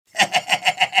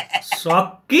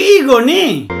सक्किगोनी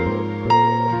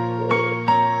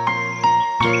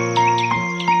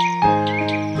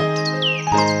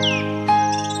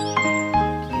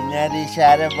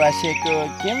सारा बसेको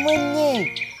के मुन्नी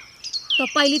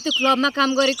तपाईले त्यो क्लबमा काम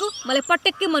गरेको मलाई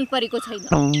पटक्कै मन परेको छैन।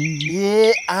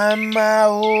 ए आमा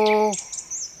हो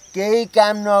केही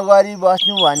काम नगरी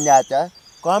बस्नु भन्दा त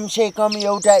कम से कम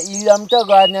एउटा इलम त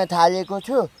गर्न थालेको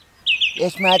छु।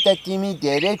 यसमा त तिमी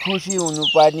धेरै खुसी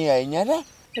हुनुपर्ने हैन र?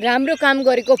 राम्रो काम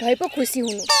गरेको भए पो खुसी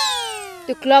हुनु।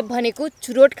 त्यो क्लब भनेको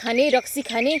चुरोट खाने, रक्सी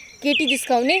खाने, केटी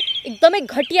जिस्काउने एकदमै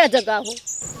घटिया जग्गा हो।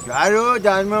 गाह्रो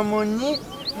धर्म मुन्नी,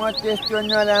 म त्यस्तो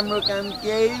नराम्रो काम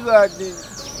केही गर्दिन।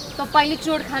 तपाईले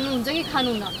चुरोट खानुहुन्छ कि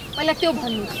खानुहुन्न पहिला त्यो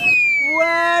भन्नु।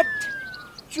 व्हाट?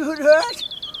 चुरोट?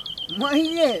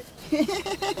 मैले?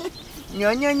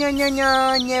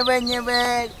 Never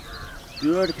never.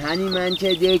 चुरोट खाने मान्छे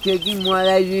देख्यो कि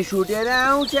मलाई रिस उठेर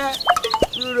आउँछ।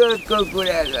 चुरोटको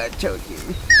कुरा गर्छौ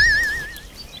तिमी।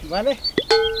 बाले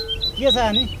के छ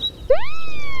अनि?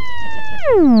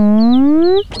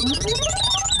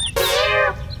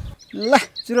 ल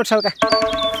चुरोट सल्का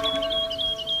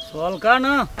न।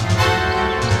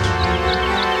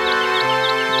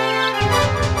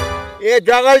 ए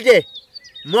जगल चाहिँ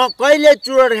म कहिले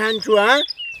चुरोट खान्छु हा?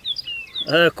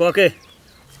 ए कके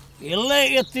यसले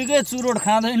यत्तिकै चुरोट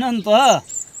खाँदैन नि त।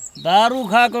 दारू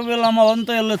खाएको बेलामा हो नि त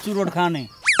यसले चुरोट खाने।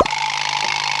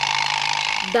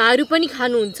 दारू पनि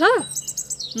खानुहुन्छ?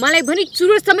 मलाई भने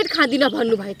चुरोट समेत खाँदिन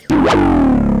भन्नुभएको थियो।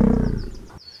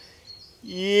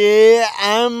 ए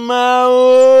आमा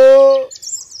हो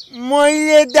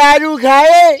मैले दारू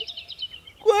खाएँ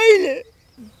कहिले?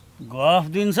 गफ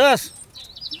दिन्छस्?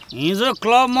 हिजो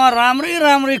क्लबमा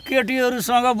राम्रै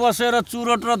केटीहरूसँग बसेर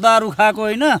चुरोट र दारू खाएको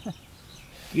होइन?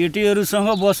 केटीहरूसँग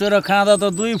बसेर खाँदा त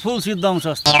दुई फुल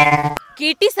सिद्धाउँछस्।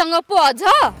 केटीसँग पो अझ?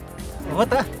 हो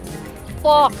त।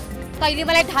 पक तैले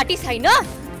मलाई ढाटी छैन?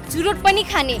 चुरोट पनि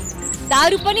खाने,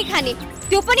 दारू पनि खाने,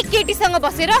 त्यो पनि केटीसँग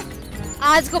बसेर?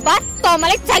 आजको बात त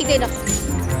मलाई चाहिँदैन।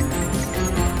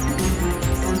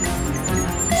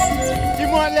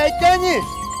 तिमीलाई त नि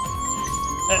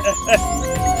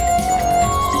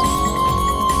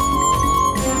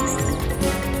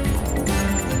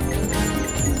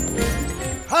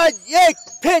हर एक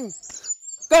दिन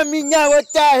कमीना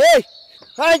होता है,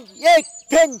 हर एक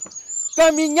दिन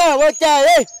कमीना होता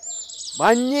है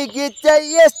भन्ने गीत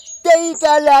चाहिँ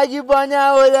यस्तैका लागि बना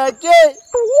होला के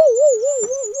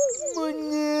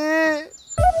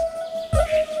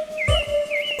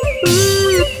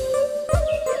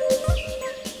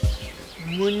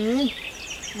मुन्नी?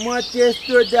 म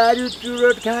त्यस्तो दारू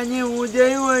चुरोट खाने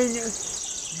हुँदै होइन।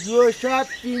 यो सब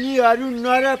तिनीहरू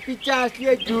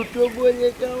नरपिचासले झुटो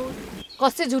बोलेका हुन्।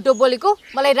 कसले झुटो बोलेको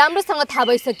मलाई राम्रोसँग थाहा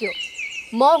भइसक्यो।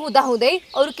 म हुँदाहुँदै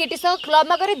अरू केटीसँग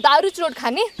क्लबमा गएर दारू चुरोट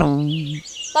खाने?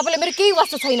 तपाईँलाई मेरो केही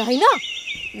वास्ता छैन होइन?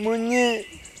 मुन्नी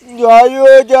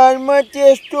यो धर्म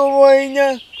त्यस्तो होइन।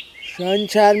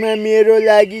 संसारमा मेरो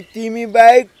लागि तिमी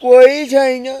बाहेक कोही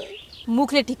छैन।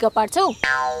 मुखले ठिक्क पार्छौ?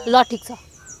 ल ठिक छ,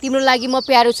 तिम्रो लागि म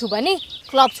प्यारो छु भने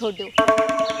क्लब छोड्देऊ।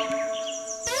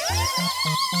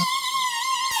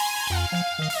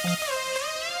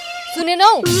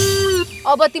 सुनेनौ?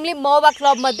 अब तिमीले म वा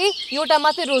क्लब मध्ये एउटा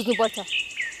मात्रै रोज्नुपर्छ।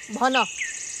 भन,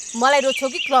 मलाई रोज्छौ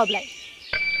कि क्लबलाई?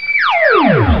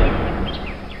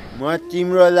 म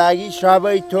तिम्रो लागि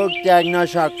सबै थोक त्याग्न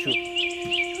सक्छु।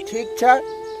 ठिक छ,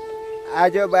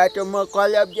 आजबाट म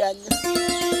क्लब जान्न।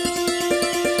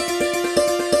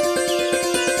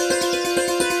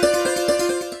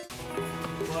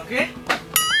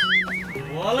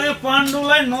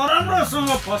 पाण्डुलाई नराम्रोसँग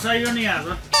फसाइयो नि आज।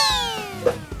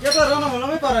 के त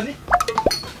रमाइलोमै पर नि,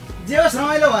 जे होस्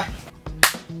रमाइलो भयो।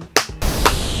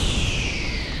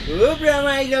 खुब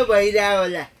रमाइलो भइरह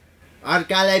होला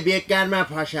अर्कालाई बेकारमा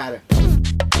फसाएर।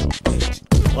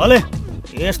 भले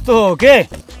यस्तो हो के?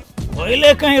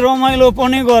 कहिले काहीँ रमाइलो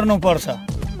पनि गर्नुपर्छ।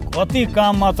 कति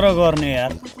काम मात्र गर्ने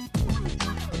यार।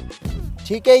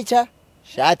 ठिकै छ,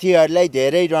 साथीहरूलाई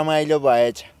धेरै रमाइलो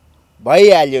भएछ,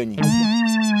 भइहाल्यो नि।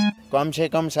 कमसे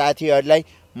कम साथीहरूलाई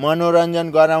मनोरञ्जन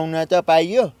गराउन त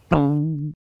पाइयो।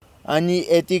 अनि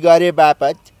यति गरे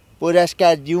बापत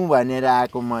पुरस्कार दिउँ भनेर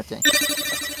आएको म चाहिँ।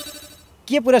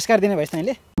 के पुरस्कार दिने भएछ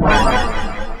तैँले?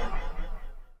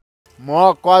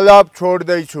 म क्लब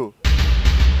छोड्दैछु।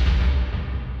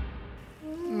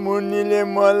 मुन्नीले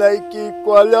मलाई कि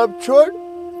क्लब छोड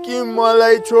कि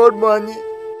मलाई छोड भने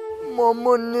म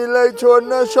मुन्नीलाई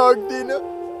छोड्न सक्दिनँ।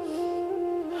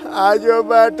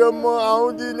 आजबाट म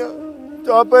आउँदिनँ।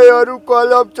 तपाईहरु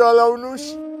क्लब चलाउनुस्।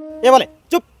 ए भले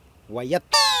चुप वायत।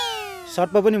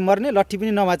 सर्टमा पनि मर्ने लट्ठी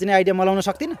पनि नभाच्ने आइडिया मलाउन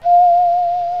सक्दिन।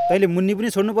 तैले मुन्नी पनि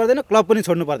छोड्नु पर्दैन, क्लब पनि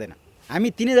छोड्नु पर्दैन। हामी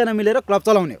तीनैजना मिलेर क्लब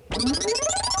चलाउने हो।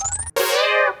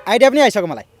 आइडिया पनि आइसक्यो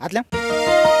मलाई, हात ल्याऊ।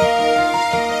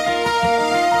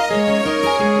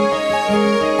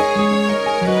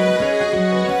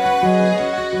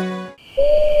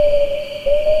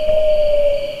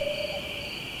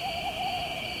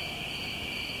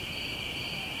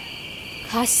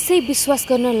 खासै विश्वास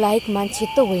गर्न लायक मान्छे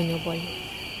त होइन बल।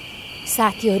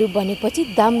 साथीहरू बनेपछि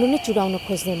दाम्रो नै चुडाउन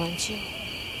खोज्ने मान्छे।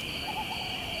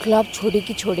 क्लब छोड्यो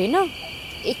कि छोडेन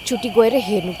एकचोटि गएर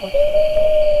हेर्नु पर्यो।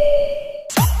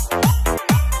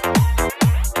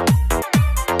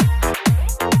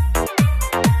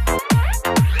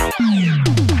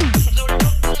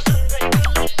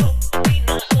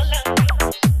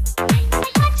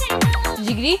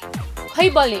 जिग्री खै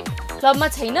बले क्लबमा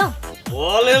छैन?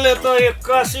 बलेले त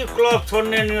 81 क्लब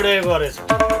छोड्ने निर्णय गरेछ।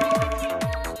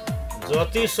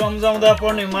 जति सम्झाउँदा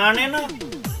पनि मानेन,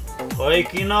 खै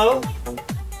किन हो?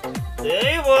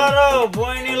 त्यही भएर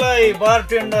बहिनीलाई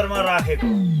बारटेन्डरमा राखेको।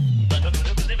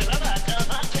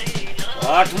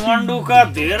 काठमाडौँका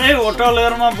धेरै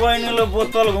होटलहरूमा बहिनीले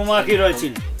बोतल घुमाकी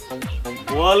रहेछिन्।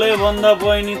 बले भन्दा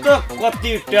बहिनी त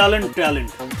कति ट्यालेन्ट।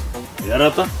 हेर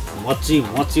त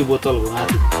मच्ची बोतल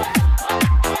घुमाकी।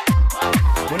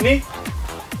 मुन्नी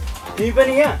तिमी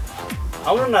पनि यहाँ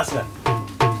आउनु नाच्न।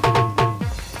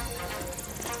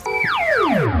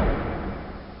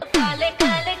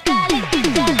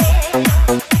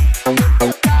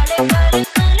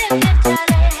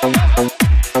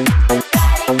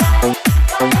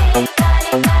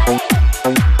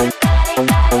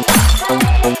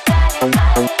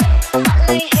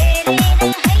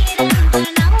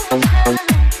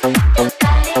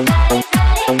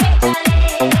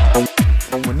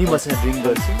 ड्रिंक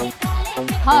गर्छु।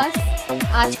 हस्,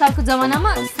 आजकलको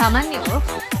जमानामा सामान्य हो।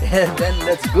 Then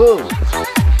let's go.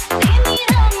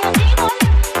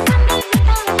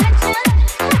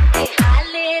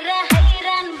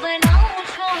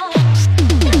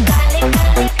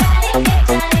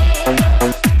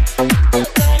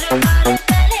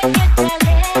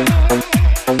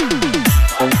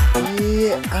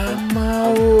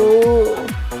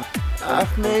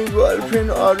 आफ्नै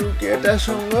गर्लफ्रेन्ड अरू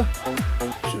केटासँग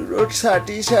चुरोट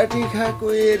साटी खाएको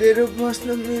हेरेर बस्न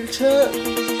मिल्छ?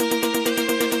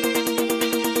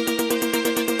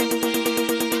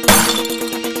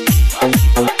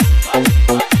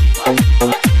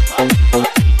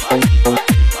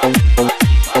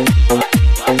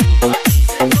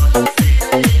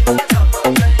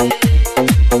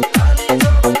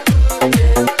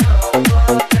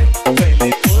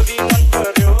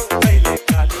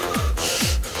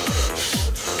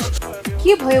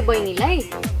 के भयो बहिनीलाई?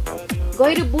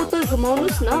 गएर बोतल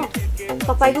घुमाउनुस् न।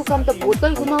 तपाईको काम त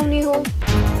बोतल घुमाउने हो।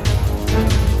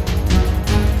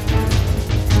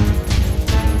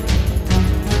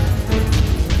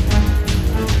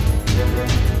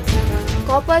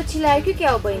 कपाल छिलायो कि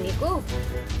क्या हो बहिनीको?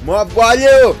 म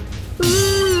बल्यो।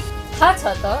 थाहा छ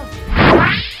त?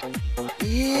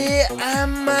 ए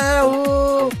आमा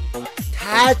हो,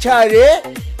 थाहा छ रे।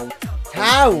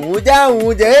 थाहा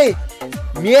हुँदै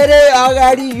मेरै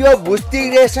अगाडि यो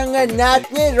भुस्तिरेसँग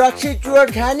नाच्ने, रक्सी चुरोट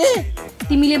खाने।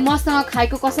 तिमीले मसँग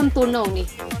खाएको कसम तोड्न हुने,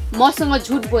 मसँग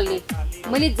झुट बोल्ने।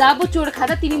 मैले जाबो चोड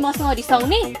खाँदा तिमी मसँग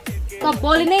रिसाउने? त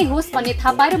बले नै होस् भन्ने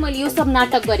थाहा पाएर मैले यो सब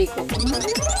नाटक गरेको,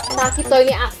 ताकि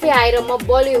तैँले आफै आएर म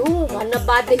बले हुँ भन्न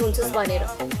बाध्य हुन्छस् भनेर।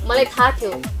 मलाई थाहा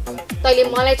थियो तैँले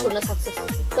मलाई छोड्न सक्छस्,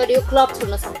 तर यो क्लब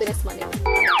छोड्न सक्दैनस् भनेर।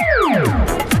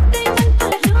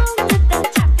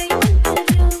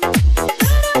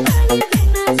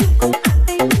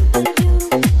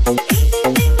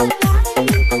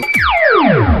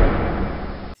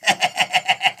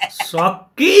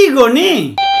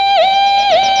 सक्किगोनी।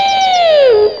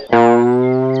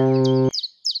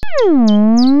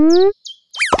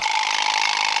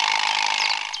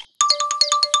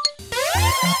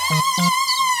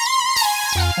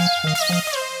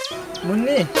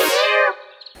 मुन्नी,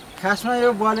 खासमा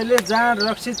यो बलेले जाँड,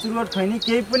 रक्सी, चुरोट खैनी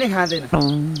केही पनि खाँदैन।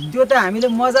 त्यो त हामीले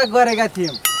मजाक गरेका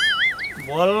थियौँ।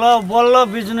 बल्ल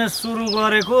बिजनेस सुरु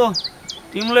गरेको,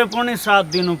 तिमीले पनि साथ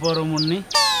दिनु पर्यो मुन्नी।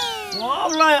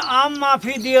 सबलाई आम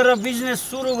माफी दिएर बिजनेस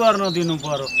सुरु गर्न दिनु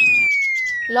पर्यो।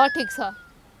 ल ठिक छ,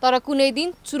 तर कुनै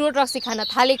दिन चुरोट रक्सी खान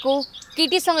थालेको,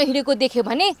 केटीसँग हिँडेको देख्यो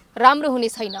भने राम्रो हुने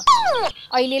छैन।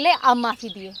 अहिलेलाई आम माफी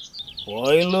दिए।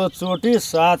 पहिलो चोटि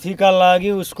साथीका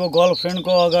लागि उसको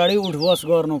गर्लफ्रेन्डको अगाडि उठबस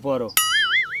गर्नु पर्यो।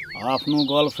 आफ्नो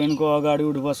गर्लफ्रेन्डको अगाडि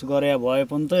उठबस गरे भए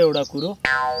पनि त एउटा कुरो,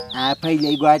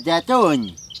 आफैले गर्दा त हो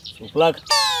नि। चुप लाग।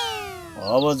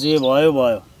 अब जे भयो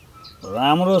भयो,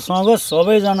 राम्रोसँग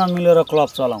सबैजना मिलेर क्लब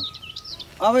चलाउँ।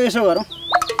 अब यसो गरौँ,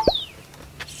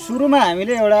 सुरुमा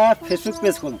हामीले एउटा फेसबुक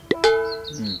पेज खोलौँ।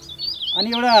 अनि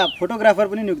एउटा फोटोग्राफर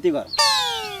पनि नियुक्ति गर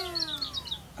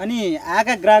अनि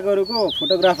आएका ग्राहकहरूको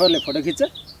फोटोग्राफरले फोटो खिच्छ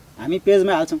हामी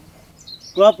पेजमा हाल्छौँ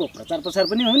क्लबको प्रचार प्रसार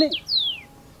पनि हुने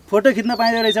फोटो खिच्न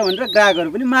पाइँदो रहेछ भनेर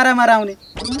ग्राहकहरू पनि मारा आउने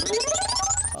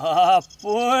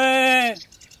पोए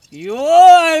यो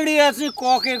आइडिया चाहिँ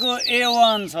ककेको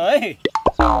A1 छ है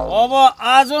अब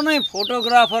आज नै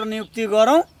फोटोग्राफर नियुक्ति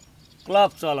गरौँ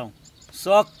क्लब चलाउँ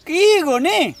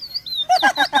सकिगोनी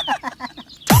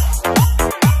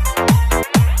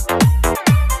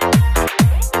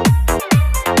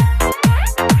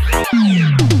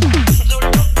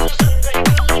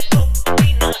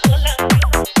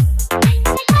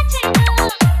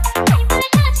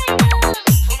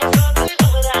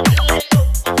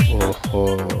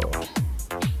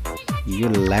यो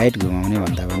लाइट घुमाउने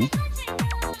भन्दा पनि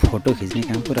फोटो खिच्ने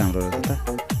काम पो राम्रो रहेछ त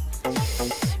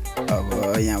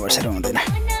अब यहाँ बसेर हुँदैन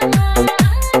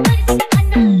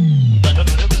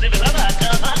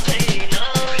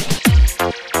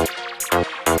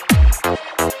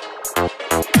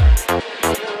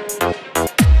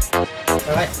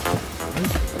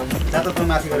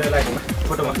माथि गरेर लाइट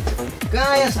फोटोमा खिच्छ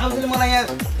कहाँ यहाँ साउजीले मलाई यहाँ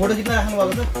फोटो खिच्न राख्नु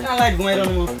भएको छ कहाँ लाइट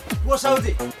घुमाइरहनु म को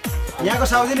साउजी यहाँको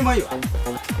साउजी नि म यो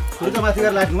फुर्का माथि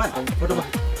गरेर लाइट घुमा फोटोमा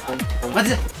माथि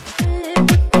जा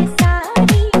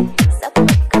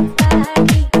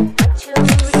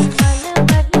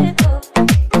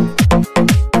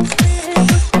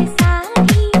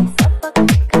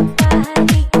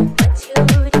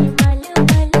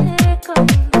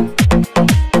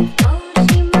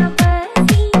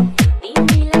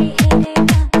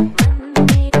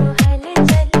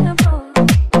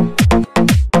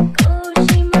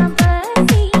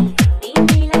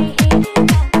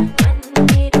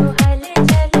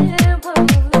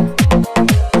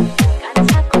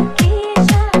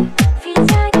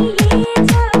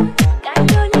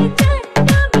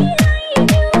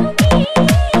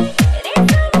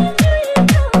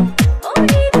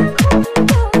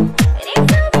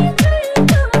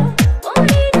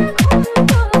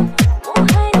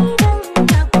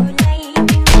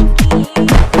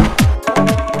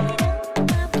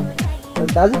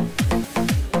दाजु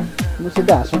मसित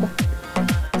हाँस्नु त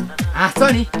हाँस्छ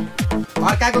नि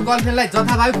अर्काको गर्लफ्रेन्डलाई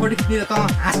जथाभावी फोटो खिच्ने त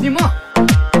हाँस्ने म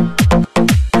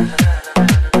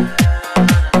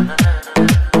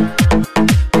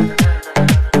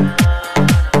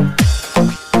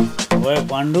ओए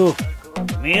पाण्डु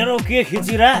मेरो के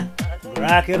खिचिरा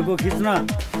ग्राहकहरूको खिच्न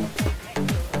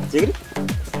जिग्री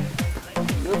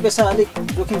यो पेसा अलिक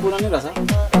जोखिमपूर्ण नै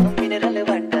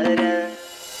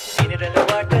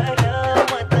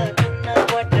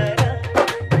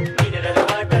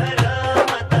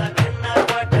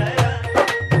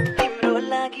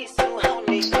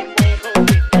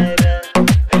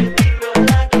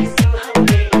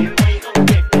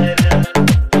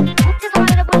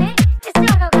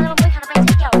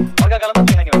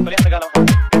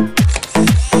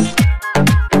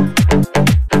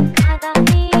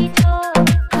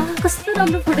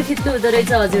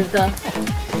रहेछ हजुर त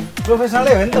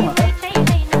प्रोफेसनलै हो नि त म त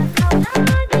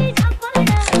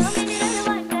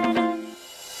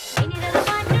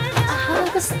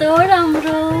कस्तो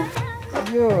राम्रो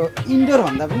यो इन्डोर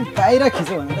भन्दा पनि बाहिर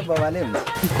खिच्यो भने त बबाले हुन्छ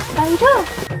बाहिर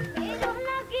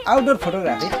आउटडोर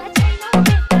फोटोग्राफी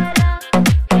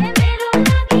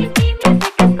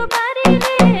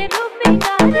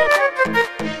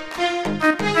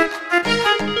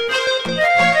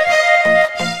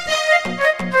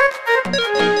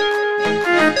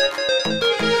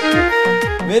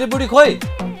मेरो बुढी खोइ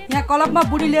यहाँ क्लबमा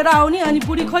बुढी लिएर आउने अनि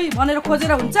बुढी खोइ भनेर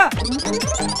खोजेर हुन्छ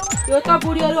यो त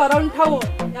बुढीहरू हराउने ठाउँ हो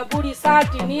यहाँ बुढी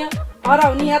साटिने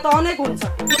हराउने यहाँ त अनेक हुन्छ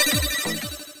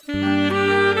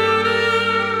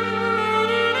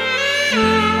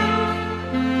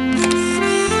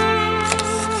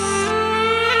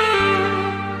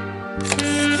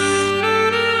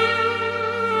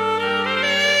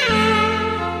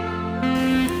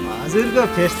हजुरको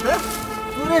फेस त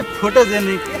पुरै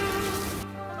फोटोजेनिक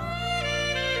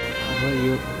अब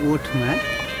यो ओठमा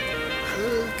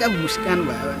हल्का मुस्कान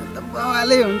भयो भने त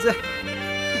बवालै हुन्छ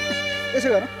त्यसो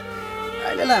गरौँ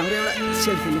अहिलेलाई हाम्रो एउटा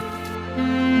सेल्फी लिउँ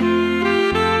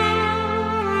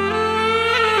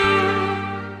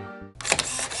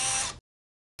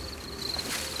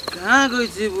कहाँ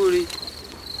गएछ बुढी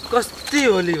कस्तै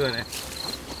होली भने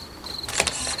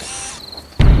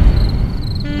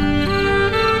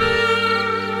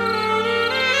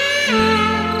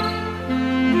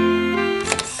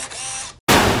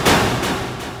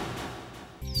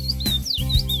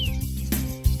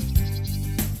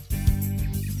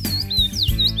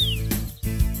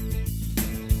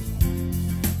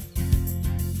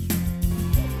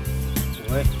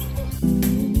हाम्रो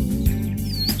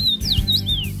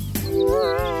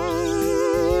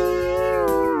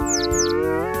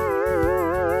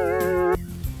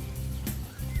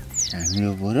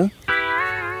बरु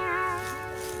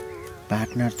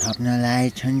पार्टनर थप्न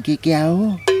लागेछन् कि क्या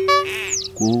हो?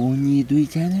 को उनी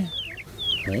दुईजना?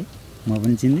 है म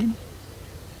पनि चिन्दिन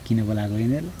किन बोलाएको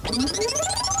यिनीहरूले?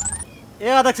 ए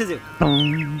अध्यक्षज्यू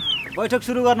बैठक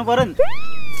सुरु गर्नु पर्यो नि।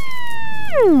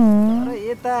 तर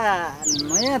यता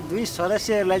नयाँ 2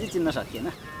 सदस्यहरूलाई चाहिँ चिन्न सकिएन।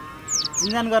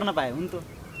 चिन्जान गर्न पाए हुन्थ्यो।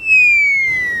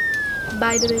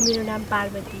 बाइ द वे मेरो नाम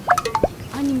पार्वती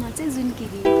अनि म चाहिँ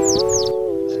जुनकिरी।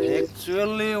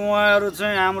 एक्चुअली उहाँहरू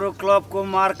चाहिँ हाम्रो क्लबको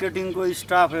मार्केटिङको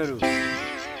स्टाफहरू।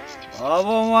 अब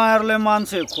उहाँहरूले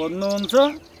मान्छे खोज्नुहुन्छ।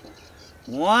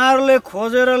 उहाँहरूले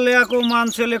खोजेर ल्याएको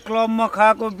मान्छेले क्लबमा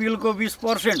खाएको बिलको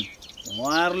 20%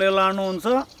 उहाँहरूले लानुहुन्छ।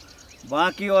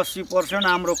 बाँकी 80%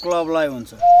 हाम्रो क्लबलाई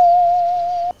हुन्छ।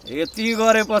 यति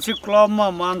गरेपछि क्लबमा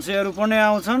मान्छेहरू पनि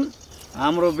आउँछन्,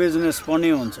 हाम्रो बिजनेस पनि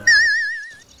हुन्छ।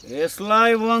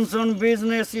 यसलाई भन्छन्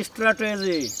बिजनेस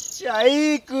स्ट्र्याटेजी।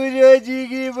 सही कुरो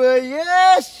जिग्री भयो,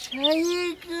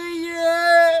 सही कुरो।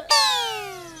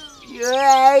 यो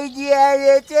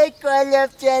आइडियाले चाहिँ क्लब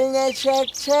चल्न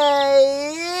सक्छ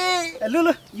है। लु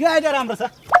लु यो आइडिया राम्रो छ।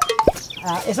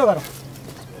 यसो गरौँ,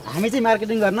 हामी चाहिँ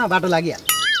मार्केटिङ गर्न बाटो लागिहाल्छ।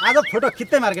 आज फोटो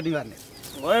खिच्दै मार्केटिङ गर्ने।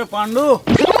 ओए पाण्डु,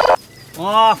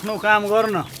 आफ्नो काम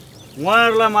गर्न,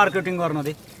 उहाँहरूलाई मार्केटिङ गर्न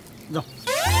दे। जाऊ।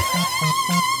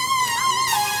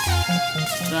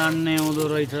 जान्ने हुँदो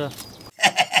रहेछ।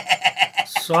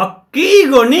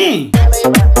 सक्किगोनी।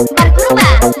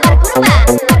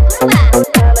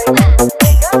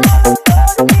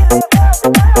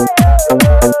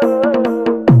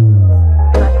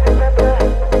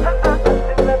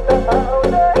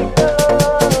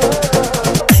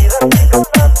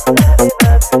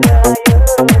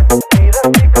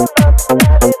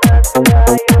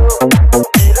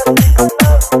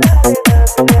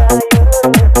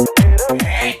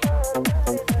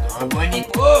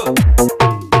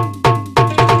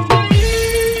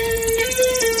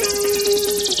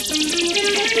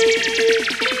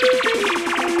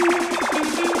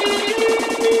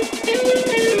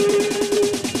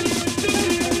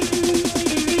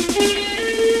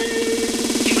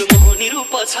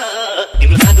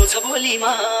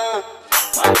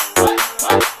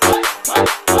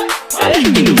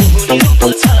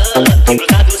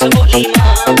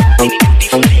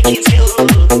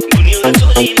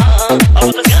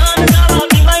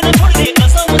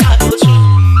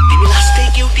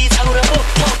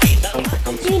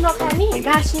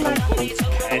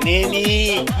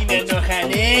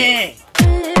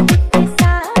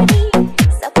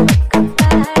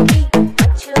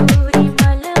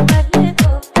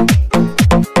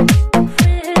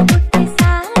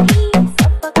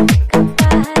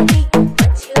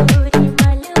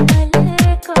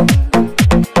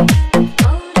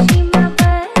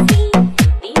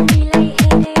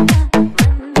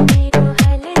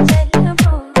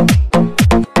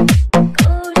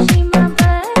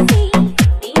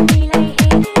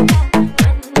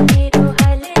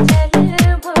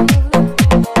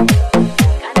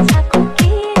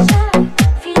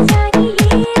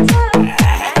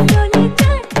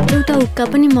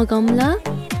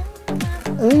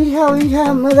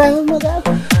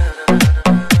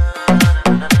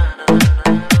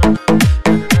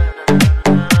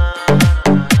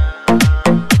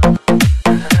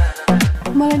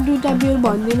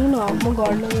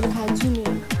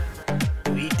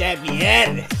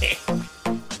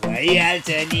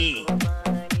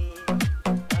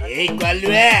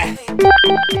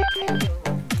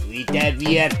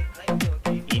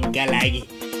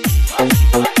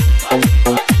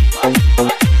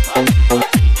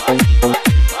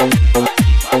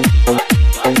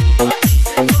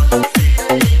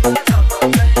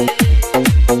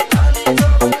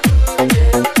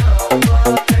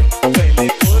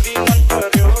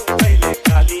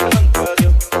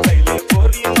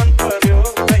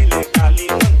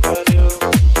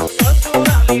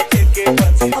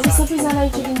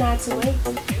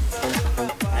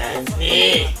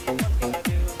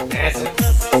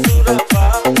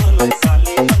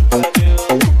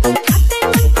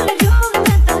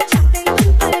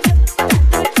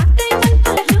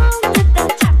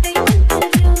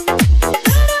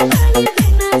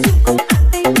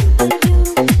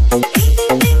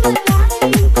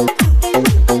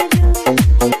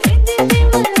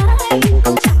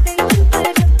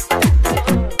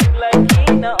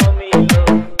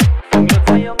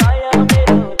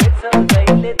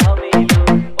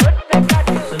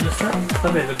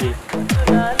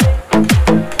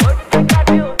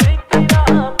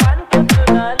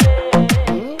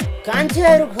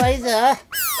 पैसाहरू खै त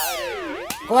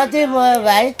कति भयो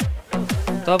भाइ?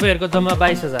 तपाईहरुको जम्मा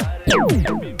 22,000।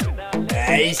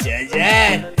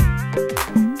 22,000?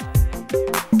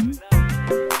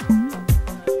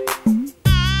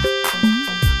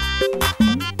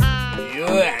 यो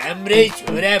हाम्रै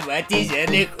छोरा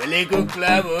भतिजहरूले खोलेको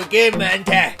क्लब हो के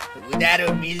मान्छे? उधारो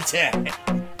मिल्छ?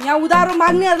 यहाँ उधारो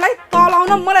माग्नेहरूलाई तल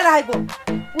आउन मलाई राखेको।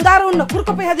 उधारो हुन्न,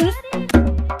 खुर्को पैसा दिनुस्।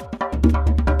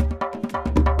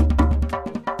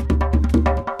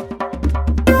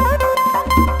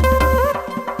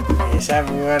 हिसाब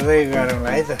गर्दै गरौँ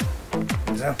है त।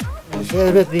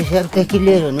 एउटा पिसाब त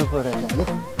क्लियर हुनु पर्यो नि।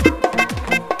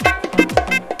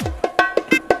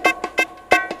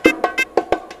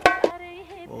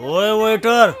 ओए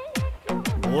वेटर,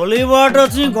 भोलिबाट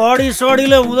चाहिँ घडी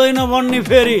सडीले हुँदैन भन्ने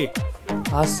फेरि।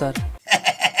 हस् सर।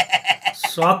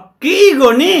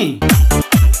 सक्किगोनी।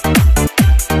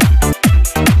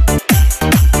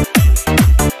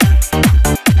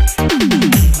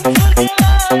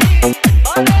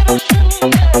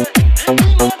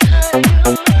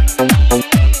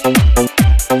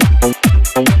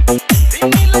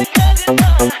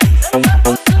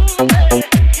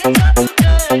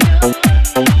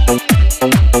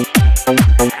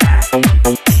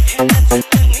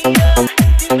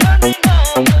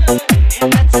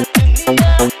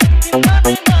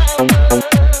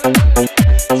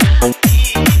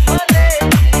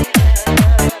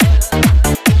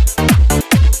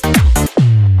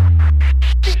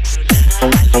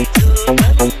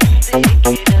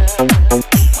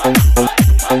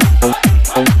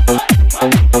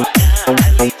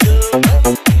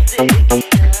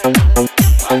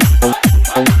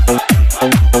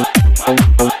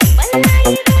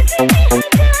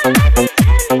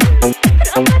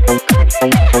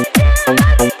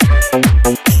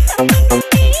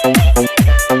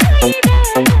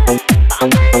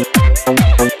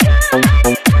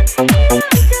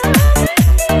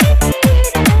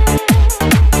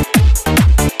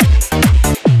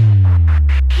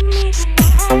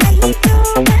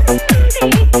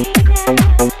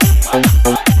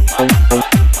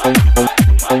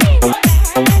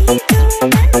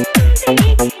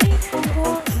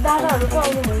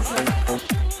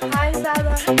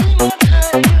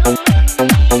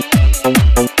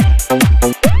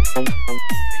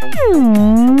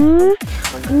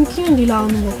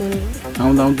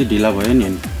 आउँदा ढिला भयो नि।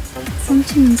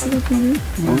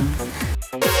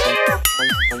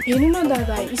 हेर्नु न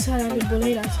दादा, इसाराले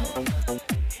बोलाइरहेछ।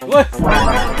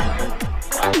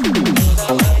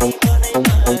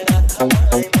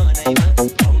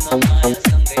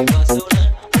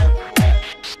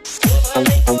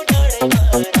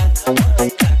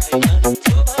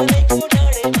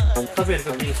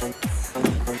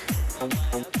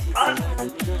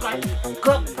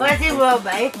 कति भयो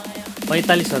भाइ?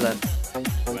 45,000।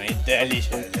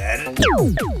 45,000?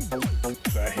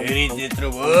 कसरी त्यत्रो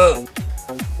भयो?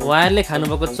 उहाँहरूले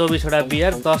खानुभएको 24वटा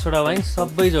बियर, 10वटा वाइन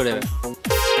सबै जोडेर।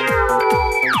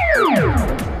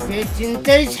 केही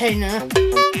चिन्तै छैन,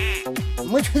 म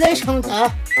छुँदैछौँ त।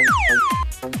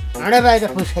 हाडा बाहिर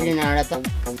पैसा लिन हाडा त।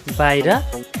 बाहिर?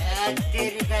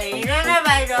 हिँड न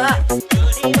बाहिर।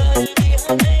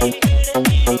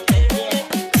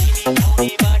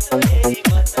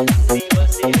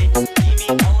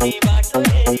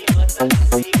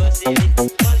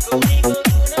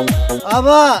 अब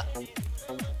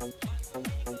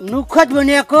नुखत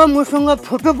भनेको मसँग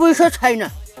फोटो पैसा छैन।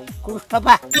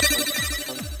 कुष्ठपा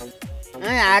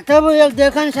हात एक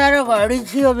देखान साह्रो घडी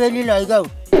थियो बेली लैजाऊ।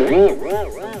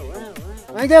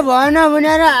 मैले भएन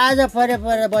भनेर आज परे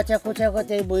बच्चा कुचाको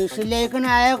त्यही भैँसी ल्याइकन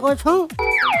आएको छौँ।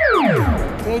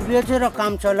 त्यही बेचेर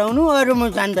काम चलाउनु, अरू म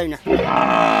जान्दैन।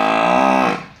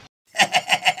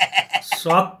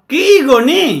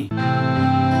 सक्किगोनी।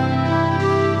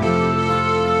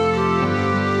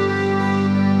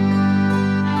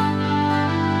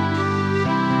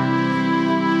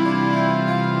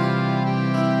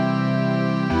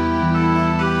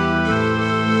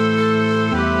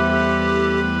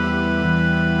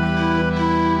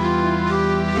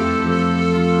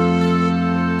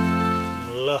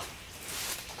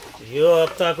 यो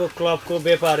हप्ताको क्लबको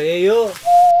व्यापार यही हो,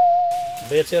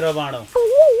 बेचेर बाँडौँ।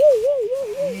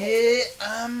 ए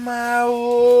आमा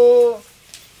हो,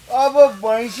 अब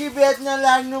भैँसी बेच्न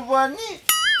लाग्नु पर्ने।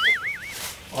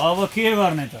 अब के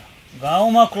गर्ने त,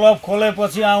 गाउँमा क्लब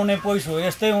खोलेपछि आउने पैसा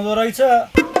यस्तै हुँदो रहेछ।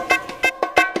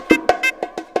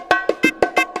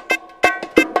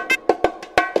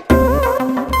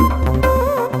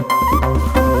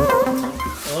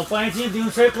 तपाईँ चाहिँ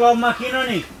दिउँसै क्लबमा किन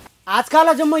नि?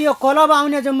 आजकल जम्मै यो क्लब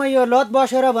आउने जम्मै यो लत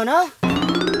बसेर भन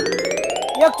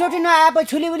एकचोटि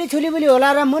नआएपछि छुलिबुली होला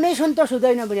र मनै सन्तोष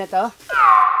हुँदैन भने त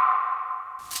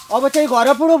अब चाहिँ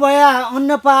घरपुरो भया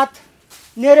अन्नपात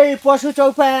नेरै पशु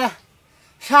चौपाया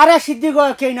सारा सिद्धि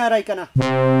गयो केही नरहिकन।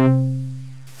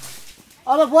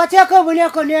 अब बचेको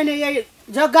बुनेको नेने यही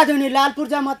जग्गा धुनी लाल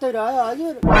पूर्जा मात्रै रह्यो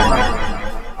हजुर।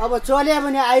 अब चल्यो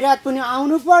भने आइरात पनि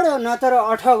आउनु पर्यो नत्र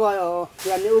अठ गयो हो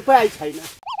भन्ने उपाय छैन।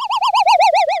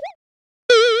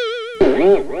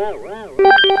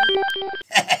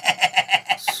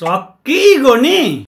 सक्किगोनी